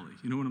finale.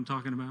 You know what I'm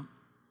talking about?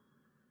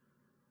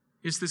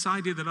 It's this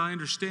idea that I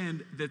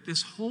understand that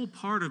this whole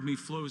part of me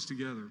flows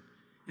together.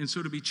 And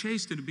so to be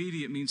chaste and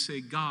obedient means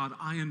say, God,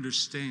 I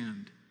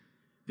understand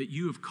that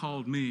you have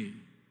called me,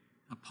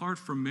 apart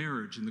from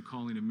marriage and the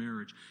calling of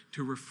marriage,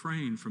 to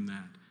refrain from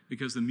that.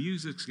 Because the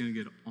music's going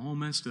to get all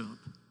messed up.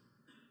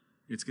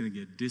 It's going to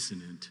get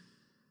dissonant.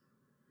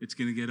 It's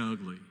going to get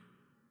ugly.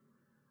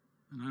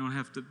 And I don't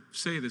have to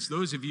say this.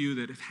 Those of you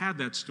that have had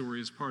that story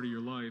as part of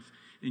your life,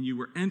 and you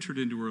were entered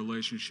into a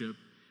relationship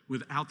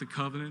without the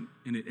covenant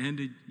and it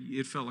ended,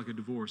 it felt like a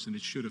divorce, and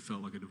it should have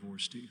felt like a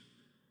divorce to you.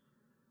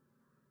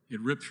 It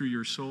ripped through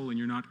your soul, and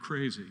you're not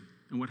crazy.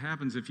 And what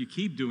happens if you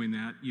keep doing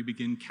that, you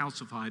begin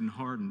calcified and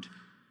hardened.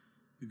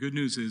 The good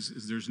news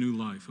is there's new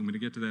life. I'm going to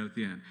get to that at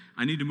the end.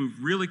 I need to move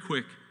really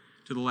quick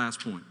to the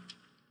last point.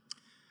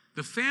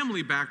 The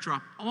family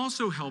backdrop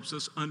also helps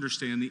us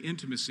understand the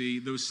intimacy,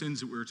 those sins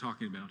that we were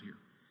talking about here.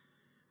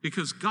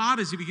 Because God,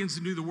 as he begins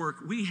to do the work,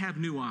 we have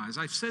new eyes.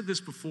 I've said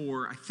this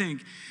before, I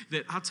think,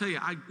 that I'll tell you,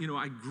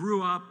 I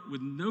grew up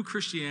with no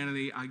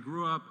Christianity. I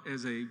grew up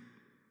as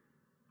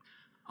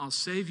I'll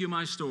save you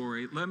my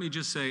story. Let me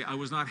just say, I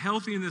was not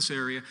healthy in this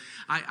area.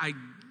 I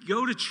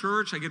go to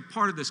church. I get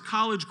part of this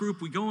college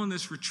group. We go on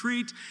this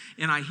retreat,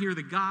 and I hear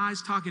the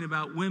guys talking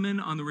about women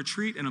on the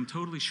retreat, and I'm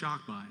totally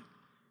shocked by it.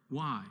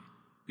 Why?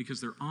 Because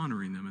they're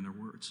honoring them in their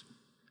words.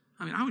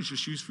 I mean, I was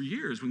just used for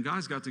years when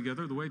guys got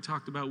together, the way he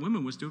talked about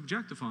women was to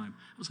objectify them.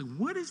 I was like,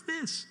 what is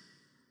this?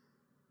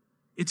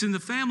 It's in the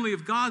family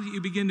of God that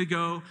you begin to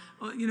go,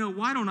 well,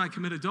 why don't I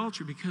commit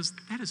adultery? Because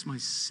that is my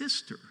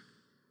sister.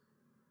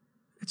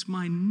 It's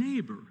my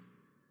neighbor.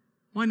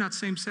 Why not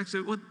same-sex?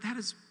 Well,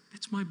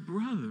 that's my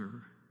brother.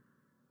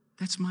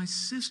 That's my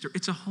sister.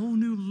 It's a whole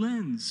new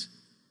lens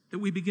that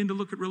we begin to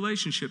look at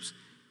relationships.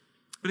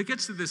 But it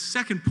gets to this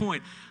second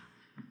point.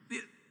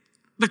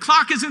 The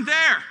clock isn't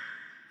there.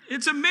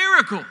 It's a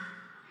miracle.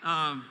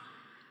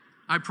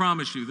 I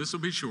promise you, this will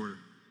be shorter.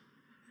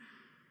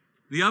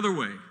 The other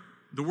way,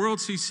 the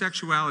world sees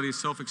sexuality as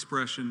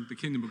self-expression. The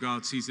kingdom of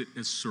God sees it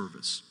as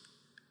service.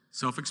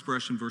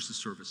 Self-expression versus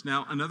service.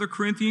 Now, another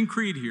Corinthian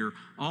creed here,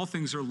 all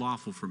things are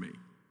lawful for me.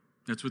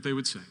 That's what they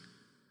would say.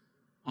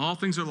 All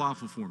things are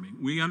lawful for me.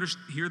 We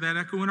hear that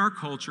echo in our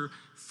culture.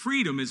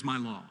 Freedom is my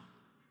law.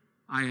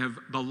 I have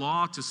the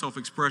law to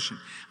self-expression.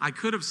 I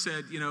could have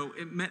said,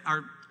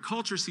 our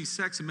culture sees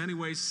sex in many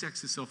ways.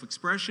 Sex is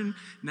self-expression.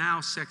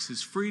 Now sex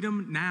is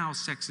freedom. Now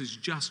sex is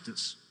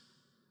justice.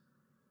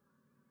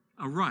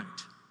 A right.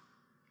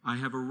 I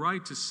have a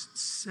right to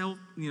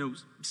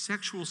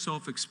sexual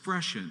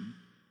self-expression.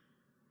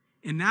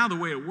 And now the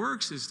way it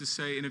works is to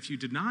say, and if you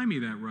deny me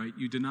that right,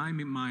 you deny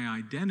me my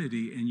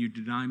identity and you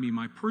deny me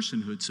my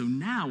personhood. So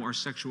now our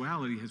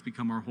sexuality has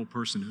become our whole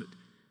personhood.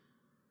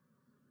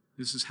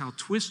 This is how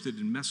twisted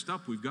and messed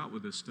up we've got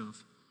with this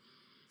stuff.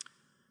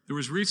 There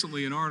was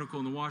recently an article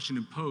in the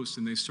Washington Post,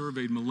 and they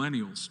surveyed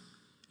millennials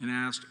and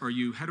asked, are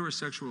you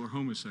heterosexual or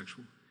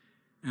homosexual?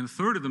 And a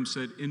third of them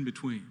said, in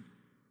between.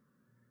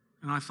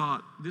 And I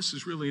thought, this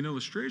is really an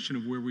illustration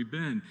of where we've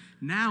been.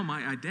 Now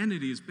my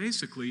identity is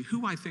basically,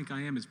 who I think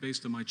I am is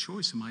based on my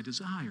choice and my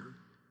desire,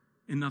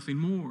 and nothing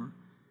more.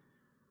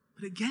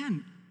 But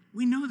again,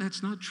 we know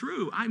that's not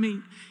true. I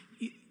mean,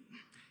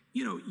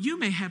 you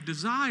may have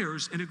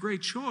desires and a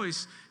great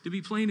choice to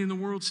be playing in the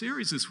World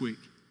Series this week.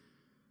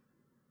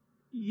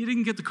 You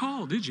didn't get the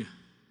call, did you?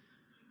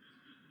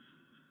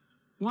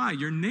 Why?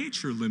 Your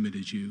nature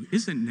limited you.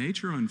 Isn't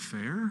nature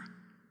unfair?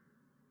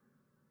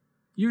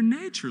 Your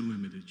nature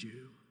limited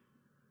you.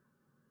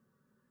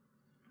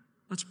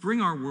 Let's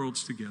bring our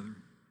worlds together.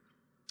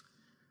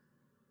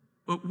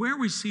 But where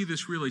we see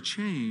this really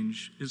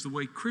change is the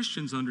way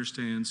Christians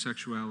understand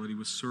sexuality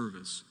with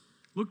service.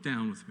 Look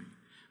down with me.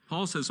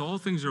 Paul says, all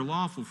things are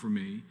lawful for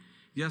me.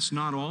 Yes,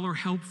 not all are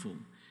helpful,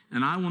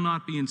 and I will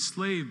not be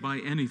enslaved by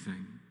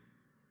anything.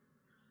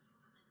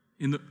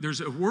 There's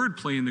a word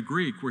play in the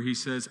Greek where he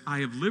says, I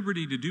have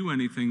liberty to do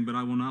anything, but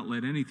I will not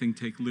let anything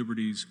take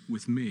liberties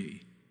with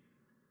me.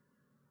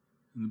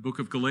 In the book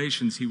of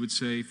Galatians, he would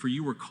say, for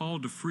you were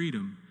called to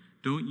freedom.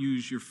 Don't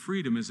use your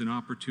freedom as an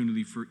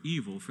opportunity for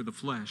evil, for the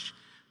flesh,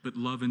 but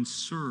love and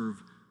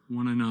serve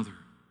one another.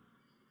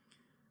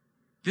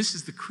 This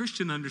is the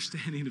Christian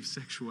understanding of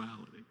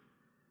sexuality.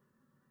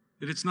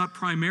 That it's not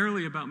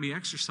primarily about me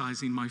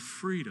exercising my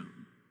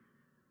freedom.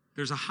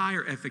 There's a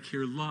higher ethic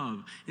here,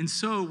 love. And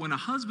so when a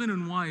husband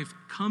and wife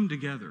come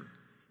together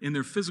in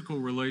their physical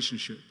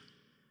relationship,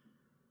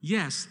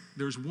 yes,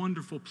 there's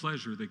wonderful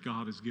pleasure that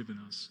God has given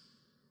us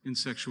in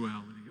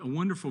sexuality, a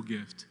wonderful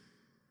gift.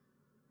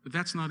 But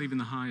that's not even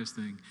the highest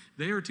thing.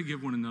 They are to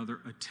give one another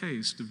a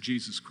taste of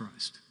Jesus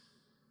Christ,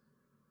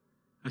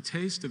 a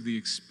taste of the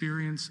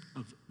experience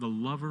of the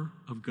lover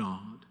of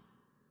God,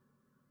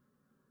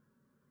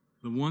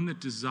 the one that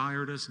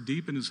desired us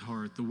deep in his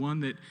heart, the one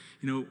that,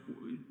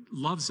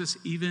 loves us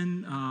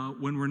even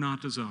when we're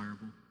not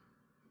desirable,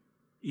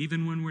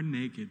 even when we're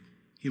naked.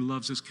 He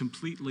loves us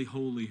completely,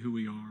 wholly who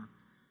we are.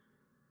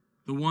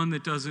 The one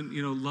that doesn't,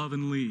 love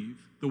and leave.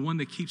 The one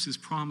that keeps his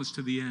promise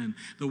to the end.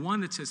 The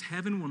one that says,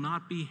 heaven will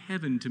not be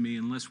heaven to me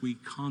unless we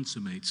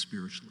consummate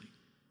spiritually.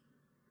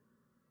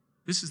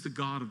 This is the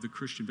God of the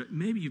Christian. But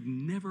maybe you've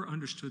never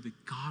understood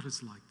that God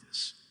is like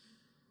this.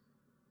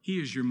 He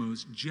is your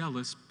most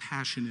jealous,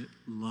 passionate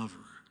lover.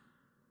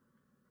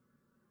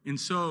 And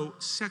so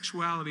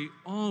sexuality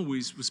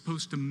always was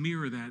supposed to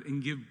mirror that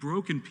and give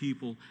broken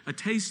people a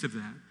taste of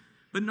that.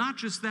 But not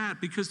just that,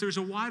 because there's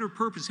a wider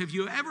purpose. Have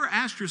you ever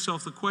asked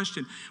yourself the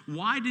question,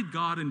 why did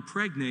God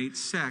impregnate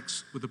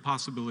sex with the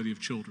possibility of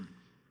children?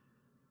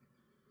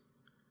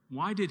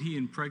 Why did he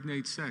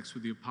impregnate sex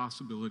with the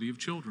possibility of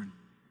children?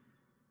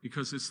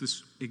 Because it's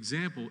this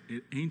example,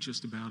 it ain't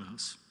just about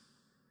us.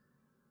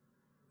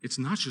 It's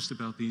not just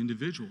about the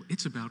individual,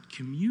 it's about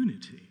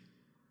community.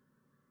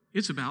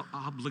 It's about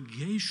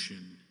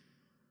obligation.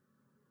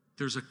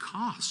 There's a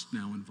cost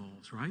now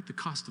involved, right? The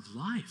cost of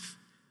life.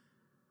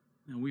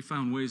 Now, we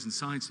found ways in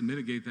science to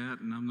mitigate that,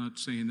 and I'm not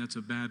saying that's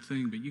a bad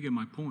thing, but you get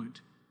my point.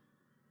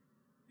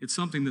 It's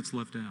something that's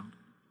left out.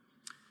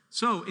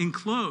 So, in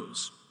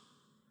close,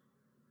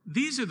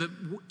 these are the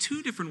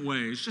two different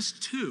ways,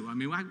 just two. I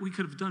mean, we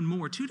could have done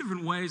more. Two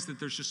different ways that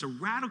there's just a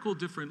radical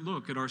different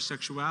look at our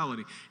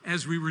sexuality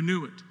as we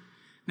renew it.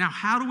 Now,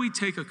 how do we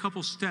take a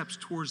couple steps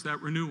towards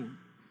that renewal?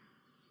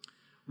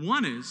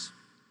 One is,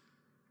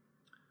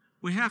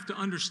 we have to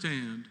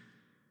understand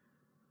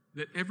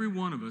that every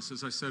one of us,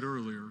 as I said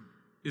earlier,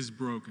 is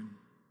broken.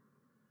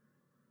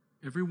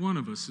 Every one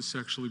of us is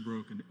sexually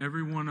broken.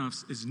 Every one of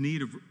us is in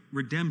need of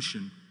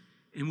redemption.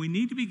 And we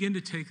need to begin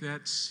to take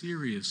that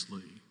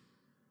seriously.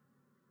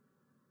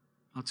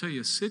 I'll tell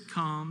you,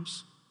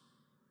 sitcoms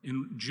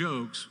and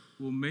jokes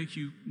will make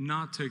you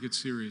not take it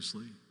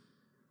seriously.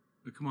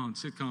 But come on,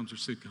 sitcoms are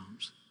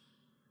sitcoms.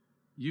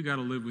 You got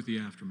to live with the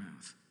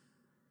aftermath.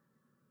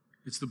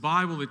 It's the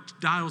Bible that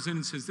dials in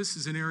and says, this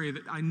is an area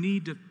that I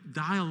need to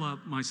dial up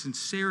my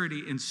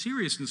sincerity and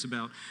seriousness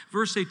about.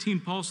 Verse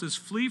 18, Paul says,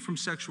 flee from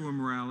sexual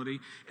immorality.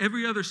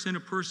 Every other sin a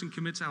person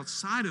commits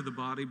outside of the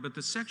body, but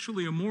the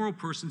sexually immoral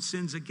person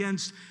sins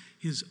against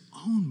his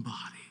own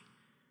body.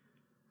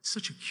 It's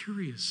such a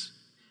curious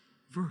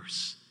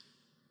verse.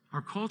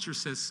 Our culture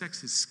says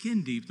sex is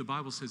skin deep. The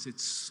Bible says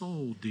it's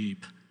soul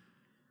deep.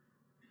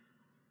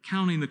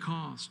 Counting the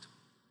cost.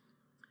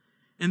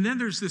 And then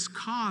there's this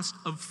cost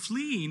of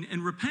fleeing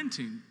and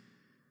repenting.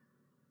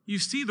 You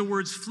see the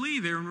words flee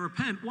there and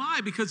repent.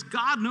 Why? Because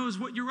God knows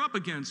what you're up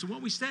against. And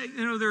what we say,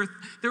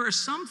 there are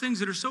some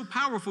things that are so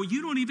powerful,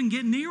 you don't even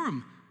get near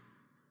them.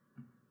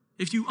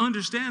 If you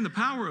understand the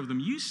power of them,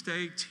 you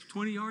stay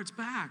 20 yards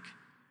back.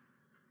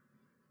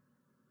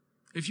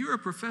 If you're a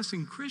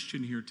professing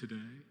Christian here today,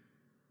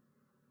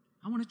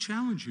 I want to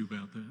challenge you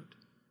about that.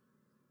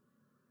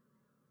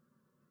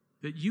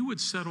 That you would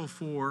settle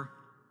for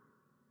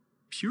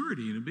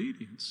purity and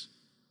obedience.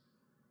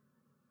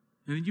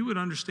 And you would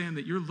understand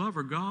that your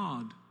lover,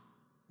 God,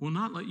 will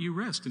not let you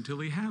rest until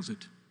he has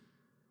it.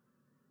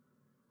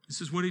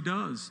 This is what he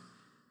does.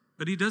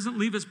 But he doesn't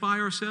leave us by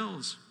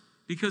ourselves,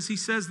 because he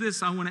says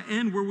this, I want to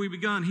end where we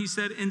begun. He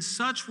said, and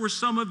such were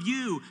some of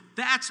you.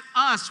 That's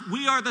us.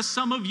 We are the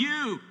sum of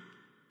you.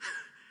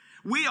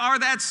 We are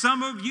that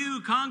sum of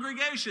you,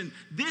 congregation.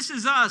 This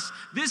is us.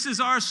 This is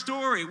our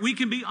story. We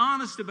can be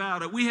honest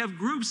about it. We have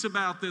groups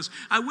about this.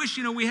 I wish,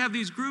 we have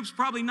these groups.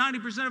 Probably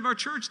 90% of our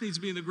church needs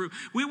to be in the group.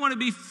 We want to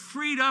be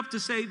freed up to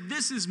say,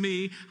 this is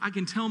me. I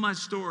can tell my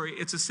story.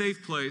 It's a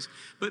safe place.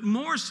 But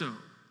more so,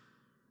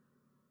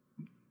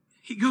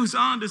 he goes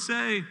on to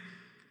say,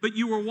 but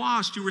you were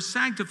washed, you were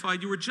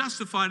sanctified, you were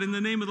justified in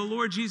the name of the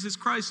Lord Jesus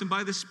Christ and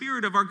by the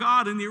Spirit of our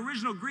God. In the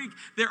original Greek,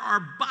 there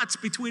are buts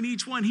between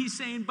each one. He's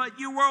saying, but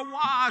you were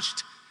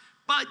washed,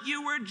 but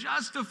you were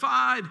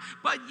justified,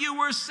 but you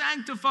were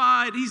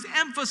sanctified. He's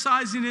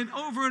emphasizing it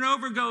over and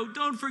over.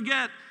 Don't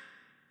forget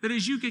that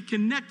as you get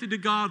connected to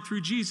God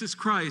through Jesus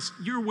Christ,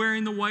 you're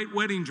wearing the white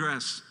wedding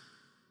dress.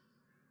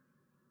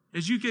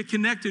 As you get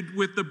connected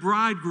with the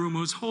bridegroom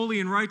who's holy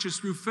and righteous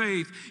through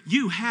faith,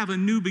 you have a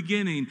new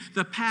beginning.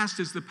 The past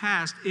is the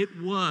past. It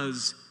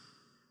was.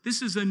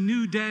 This is a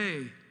new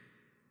day.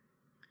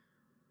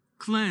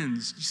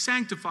 Cleansed,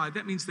 sanctified.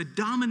 That means the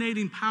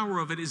dominating power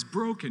of it is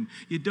broken.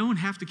 You don't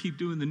have to keep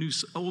doing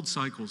the old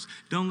cycles.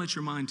 Don't let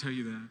your mind tell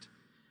you that.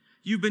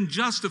 You've been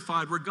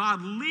justified where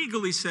God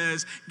legally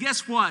says,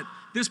 guess what?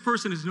 This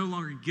person is no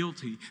longer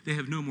guilty. They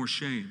have no more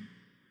shame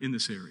in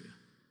this area.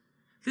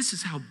 This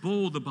is how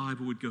bold the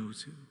Bible would go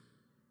to.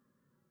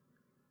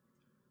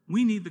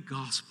 We need the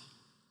gospel.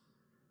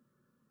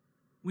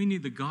 We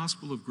need the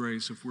gospel of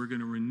grace if we're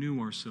going to renew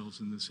ourselves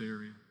in this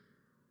area.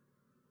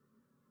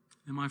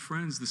 And my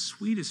friends, the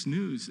sweetest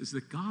news is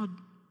that God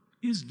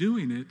is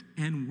doing it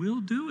and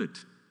will do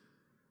it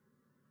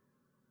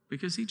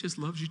because he just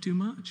loves you too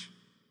much.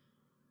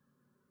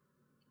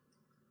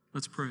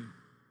 Let's pray.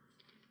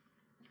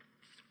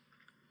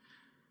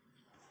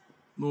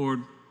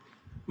 Lord,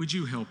 would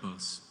you help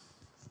us?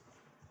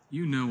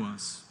 You know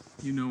us.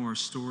 You know our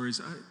stories.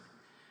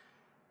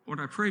 Lord,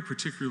 I pray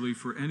particularly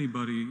for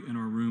anybody in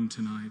our room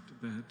tonight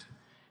that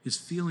is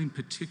feeling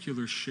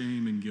particular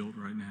shame and guilt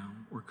right now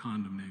or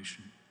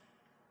condemnation.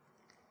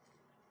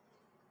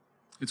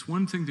 It's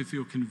one thing to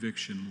feel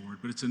conviction, Lord,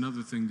 but it's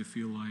another thing to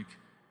feel like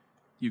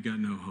you got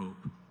no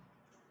hope.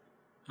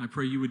 I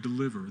pray you would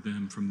deliver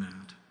them from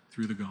that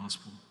through the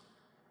gospel.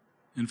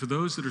 And for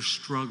those that are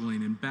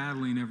struggling and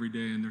battling every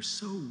day and they're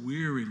so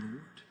weary,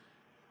 Lord,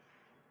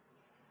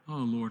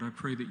 oh, Lord, I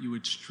pray that you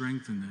would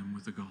strengthen them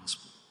with the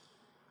gospel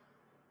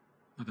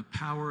by the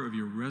power of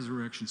your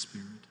resurrection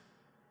spirit.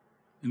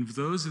 And for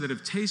those that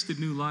have tasted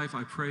new life,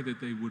 I pray that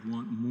they would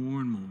want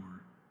more and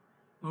more.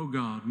 Oh,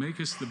 God, make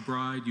us the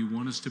bride you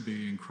want us to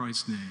be. In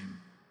Christ's name,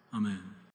 Amen.